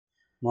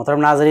محترم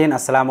ناظرین،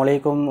 السلام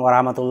علیکم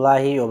ورحمۃ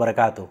اللہ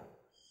وبرکاتہ۔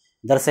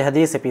 درس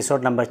حدیث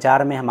ایپیسوڈ نمبر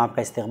 4 میں ہم آپ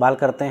کا استقبال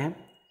کرتے ہیں۔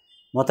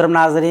 محترم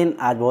ناظرین،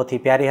 آج بہت ہی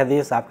پیاری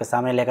حدیث آپ کے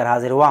سامنے لے کر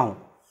حاضر ہوا ہوں۔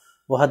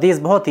 وہ حدیث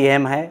بہت ہی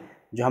اہم ہے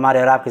جو ہمارے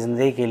اور آپ کی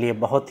زندگی کے لیے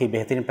بہت ہی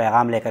بہترین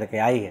پیغام لے کر کے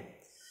آئی ہے۔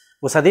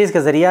 اس حدیث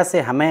کے ذریعہ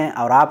سے ہمیں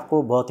اور آپ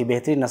کو بہت ہی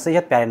بہترین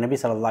نصیحت پیارے نبی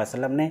صلی اللہ علیہ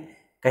وسلم نے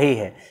کہی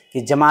ہے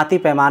کہ جماعتی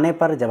پیمانے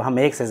پر جب ہم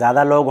ایک سے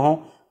زیادہ لوگ ہوں،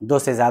 دو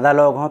سے زیادہ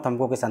لوگ ہوں، تو ہم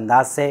کو کس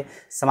انداز سے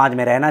سماج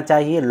میں رہنا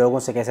چاہیے، لوگوں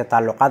سے کیسے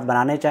تعلقات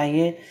بنانے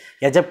چاہیے،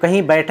 یا جب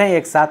کہیں بیٹھیں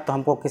ایک ساتھ تو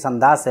ہم کو کس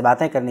انداز سے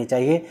باتیں کرنی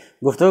چاہیے،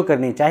 گفتگو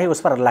کرنی چاہیے،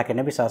 اس پر اللہ کے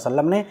نبی صلی اللہ علیہ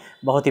وسلم نے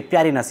بہت ہی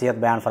پیاری نصیحت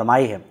بیان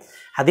فرمائی ہے۔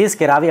 حدیث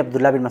کے راوی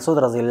عبداللہ بن مسعود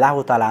رضی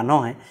اللہ تعالیٰ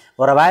عنہ ہیں،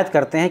 وہ روایت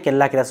کرتے ہیں کہ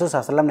اللہ کے رسول صلی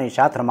اللہ علیہ وسلم نے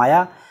ارشاد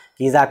فرمایا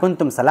کہ اذا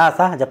کنتم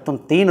ثلاثہ، جب تم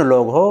تین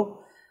لوگ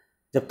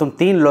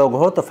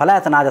ہو تو فلا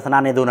یتناجى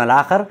اثنان دون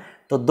الآخر،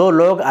 تو دو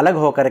لوگ الگ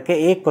ہو کر کے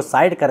ایک کو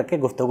سائڈ کر کے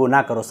گفتگو نہ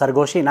کرو،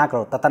 سرگوشی نہ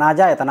کرو۔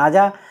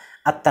 یتناجا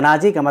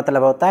التناجی کا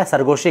مطلب ہوتا ہے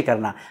سرگوشی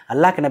کرنا۔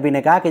 اللہ کے نبی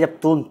نے کہا کہ جب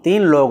تم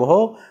 3 لوگ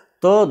ہو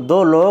تو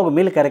 2 لوگ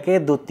مل کر کے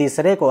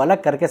تیسرے کو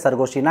الگ کر کے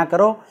سرگوشی نہ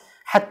کرو،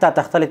 حتی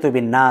تختلطوا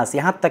بالناس،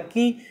 یہاں تک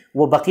کہ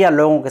وہ بقیہ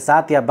لوگوں کے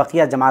ساتھ یا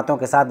بقیہ جماعتوں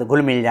کے ساتھ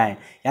گھل مل جائیں،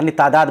 یعنی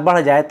تعداد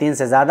بڑھ جائے، 3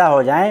 سے زیادہ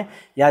ہو جائیں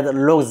یا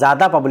لوگ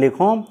زیادہ پبلک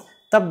ہوں،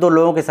 تب 2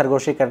 لوگوں کی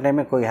سرگوشی کرنے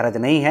میں کوئی حرج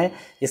نہیں ہے۔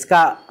 اس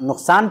کا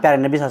نقصان پیارے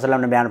نبی صلی اللہ علیہ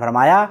وسلم نے بیان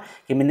فرمایا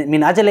کہ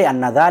من اجل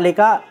ان ذلک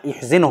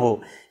یحزنہ،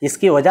 اس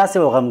کی وجہ سے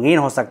وہ غمگین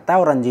ہو سکتا ہے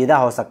اور رنجیدہ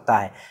ہو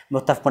سکتا ہے۔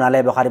 متفق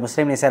علیہ، بخاری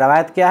مسلم نے اسے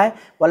روایت کیا ہے،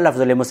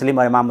 واللفظ لمسلم،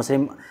 اور امام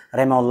مسلم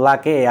رحمہ اللہ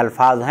کے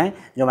الفاظ ہیں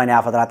جو میں نے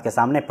آپ حضرات کے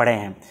سامنے پڑھے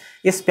ہیں۔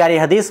 اس پیاری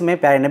حدیث میں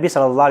پیارے نبی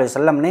صلی اللہ علیہ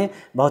وسلم نے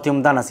بہت ہی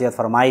عمدہ نصیحت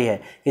فرمائی ہے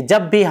کہ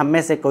جب بھی ہم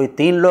میں سے کوئی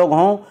 3 لوگ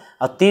ہوں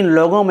اور 3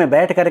 لوگوں میں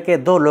بیٹھ کر کے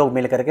 2 لوگ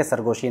مل کر کے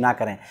سرگوشی نہ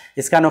کریں۔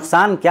 اس کا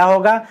نقصان کیا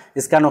ہوگا؟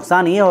 اس کا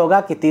نقصان یہ ہوگا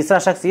کہ تیسرا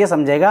شخص یہ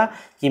سمجھے گا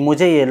کہ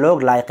مجھے یہ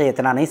لوگ لائق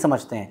اتنا نہیں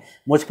سمجھتے ہیں،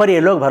 مجھ پر یہ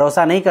لوگ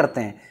بھروسہ نہیں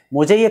کرتے ہیں،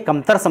 مجھے یہ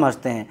کمتر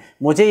سمجھتے ہیں،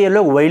 مجھے یہ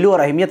لوگ ویلو اور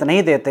اہمیت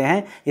نہیں دیتے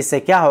ہیں۔ اس سے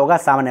کیا ہوگا؟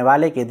 سامنے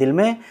والے کے دل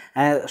میں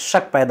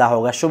شک پیدا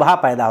ہوگا، شبہہ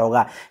پیدا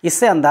ہوگا۔ اس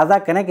سے اندازہ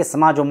کریں کہ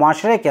سماج و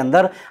معاشرے کے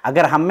اندر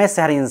اگر ہم میں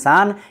سے ہر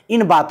انسان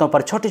ان باتوں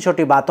پر، چھوٹی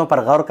چھوٹی باتوں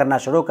پر غور کرنا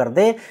شروع کر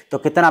دے تو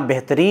کتنا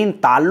بہترین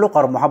تعلق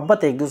اور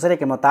محبت ایک دوسرے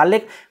کے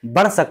متعلق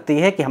بڑھ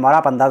سکتی ہے کہ ہمارا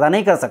آپ اندازہ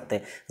نہیں کر سکتے۔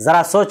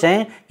 ذرا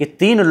سوچیں کہ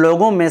 3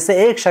 لوگوں میں سے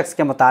ایک شخص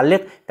کے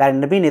متعلق پیارے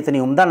نبی نے اتنی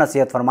عمدہ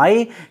نصیحت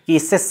فرمائی کہ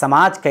اس سے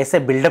سماج کیسے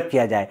بلڈ اپ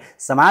کیا جائے،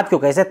 سماج کو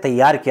کیسے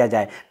تیار کیا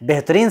جائے۔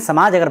 بہترین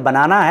سماج اگر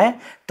بنانا ہے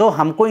تو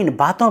ہم کو ان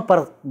باتوں پر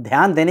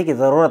دھیان دینے کی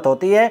ضرورت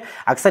ہوتی ہے۔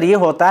 اکثر یہ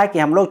ہوتا ہے کہ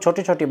ہم لوگ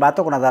چھوٹی چھوٹی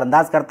باتوں کو نظر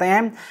انداز کرتے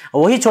ہیں،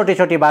 وہی چھوٹی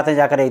چھوٹی باتیں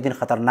جا کر ایک دن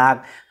خطرناک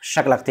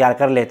شکل اختیار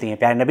کر لیتی ہیں۔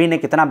 پیارے نبی نے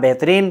کتنا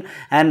بہترین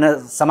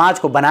سماج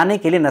کو بنانے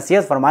کے لیے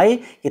نصیحت فرمائی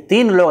کہ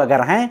 3 لوگ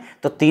اگر ہیں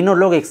تو تینوں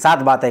لوگ ایک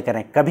ساتھ باتیں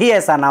کریں، کبھی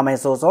ایسا نہ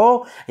محسوس ہو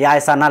یا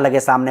ایسا نہ لگے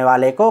سامنے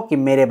والے کو کہ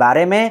میرے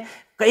بارے میں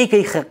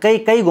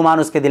کئی گمان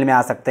اس کے دل میں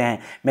آ سکتے ہیں،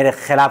 میرے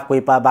خلاف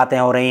کوئی باتیں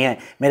ہو رہی ہیں،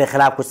 میرے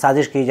خلاف کچھ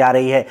سازش کی جا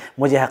رہی ہے،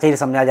 مجھے حقیر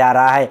سمجھا جا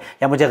رہا ہے،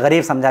 یا مجھے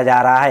غریب سمجھا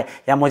جا رہا ہے،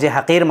 یا مجھے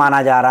حقیر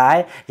مانا جا رہا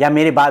ہے، یا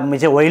میری بات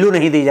مجھے ویلو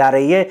نہیں دی جا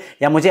رہی ہے،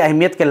 یا مجھے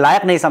اہمیت کے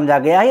لائق نہیں سمجھا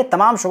گیا ہے۔ یہ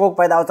تمام شکوک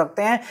پیدا ہو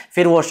سکتے ہیں۔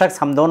 پھر وہ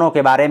شخص ہم دونوں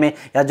کے بارے میں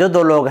یا جو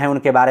 2 لوگ ہیں ان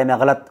کے بارے میں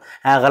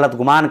غلط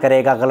گمان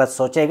کرے گا، غلط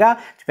سوچے گا۔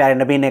 پیارے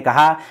نبی نے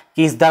کہا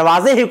کہ اس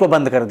دروازے ہی کو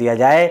بند کر دیا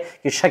جائے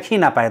کہ شک ہی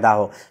نہ پیدا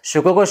ہو،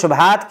 شکوک و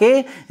شبہات کے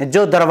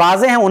جو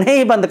دروازے ہیں انہیں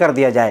ہی بند کر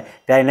دیا جائے۔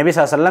 پیارے نبی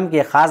صلی اللہ علیہ وسلم کی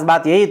ایک خاص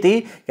بات یہی تھی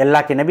کہ اللہ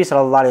کے نبی صلی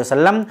اللہ علیہ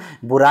وسلم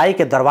برائی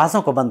کے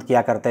دروازوں کو بند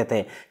کیا کرتے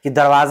تھے کہ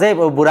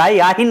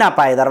برائی آ ہی نہ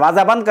پائے،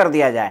 دروازہ بند کر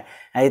دیا جائے۔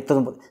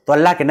 تو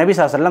اللہ کے نبی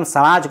صلی اللہ علیہ وسلم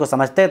سماج کو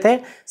سمجھتے تھے،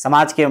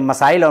 سماج کے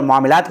مسائل اور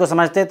معاملات کو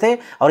سمجھتے تھے،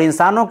 اور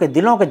انسانوں کے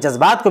دلوں کے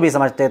جذبات کو بھی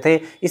سمجھتے تھے۔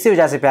 اسی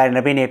وجہ سے پیارے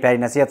نبی نے پیاری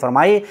نصیحت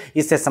فرمائی،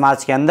 اس سے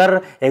سماج کے اندر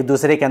ایک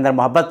دوسرے کے اندر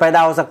محبت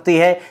پیدا ہو سکتی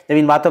ہے۔ جب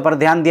ان باتوں پر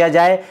دھیان دیا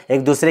جائے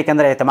ایک دوسرے کے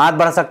اندر اعتماد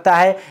بڑھ سکتا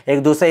ہے،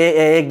 ایک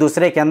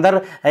دوسرے کے اندر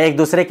ایک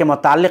دوسرے کے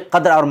متعلق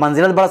قدر اور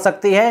منزلت بڑھ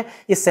سکتی ہے۔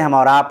 اس سے ہم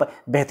اور آپ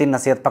بہترین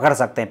نصیحت پکڑ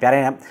سکتے ہیں۔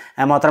 پیارے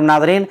محترم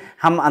ناظرین،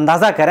 ہم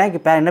اندازہ کریں کہ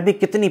پیارے نبی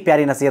کتنی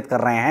پیاری نصیحت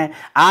کر رہے ہیں۔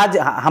 آج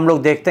ہم لوگ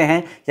دیکھتے ہیں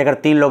کہ اگر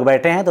 3 لوگ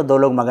بیٹھے ہیں تو 2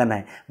 لوگ مگن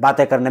ہیں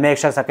باتیں کرنے میں، ایک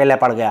شخص اکیلا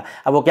پڑ گیا،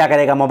 اب وہ کیا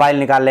کرے گا؟ موبائل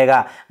نکال لے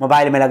گا،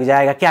 موبائل میں لگ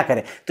جائے گا، کیا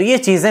کرے؟ تو یہ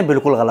چیزیں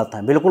بالکل غلط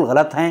ہیں، بالکل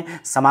غلط ہیں،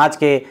 سماج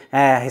کے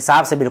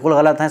حساب سے بالکل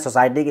غلط ہیں،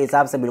 سوسائٹی کے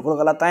حساب سے بالکل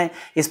غلط ہیں۔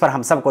 اس پر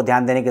ہم سب کو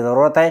دھیان دینے کی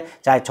ضرورت ہے،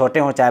 چاہے چھوٹے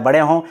ہوں، چاہے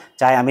بڑے ہوں،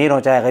 چاہے امیر ہوں،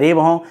 چاہے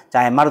غریب ہوں،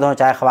 چاہے مرد ہوں،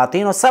 چاہے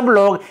خواتین ہوں، سب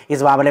لوگ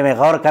اس معاملے میں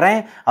غور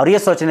کریں اور یہ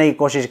سوچنے کی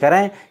کوشش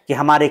کریں کہ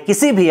ہمارے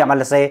کسی بھی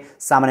عمل سے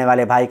سامنے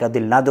والے بھائی کا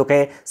دل نہ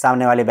دکھے،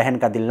 سامنے والے بہن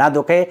کا دل نہ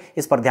دکھے۔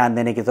 اس پر دھیان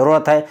دینے کی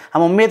ضرورت ہے۔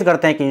 ہم امید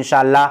کرتے ہیں کہ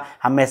انشاءاللہ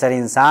ہم میں سے ہر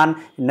انسان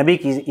نبی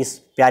کی اس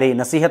پیاری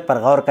نصیحت پر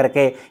غور کر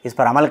کے اس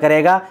پر عمل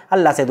کرے گا۔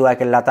 اللہ سے دعا ہے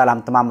کہ اللہ تعالی ہم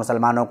تمام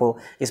مسلمانوں کو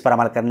اس پر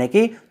عمل کرنے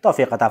کی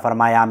توفیق عطا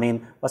فرمائے، آمین۔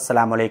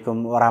 والسلام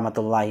علیکم ورحمۃ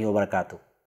اللہ وبرکاتہ۔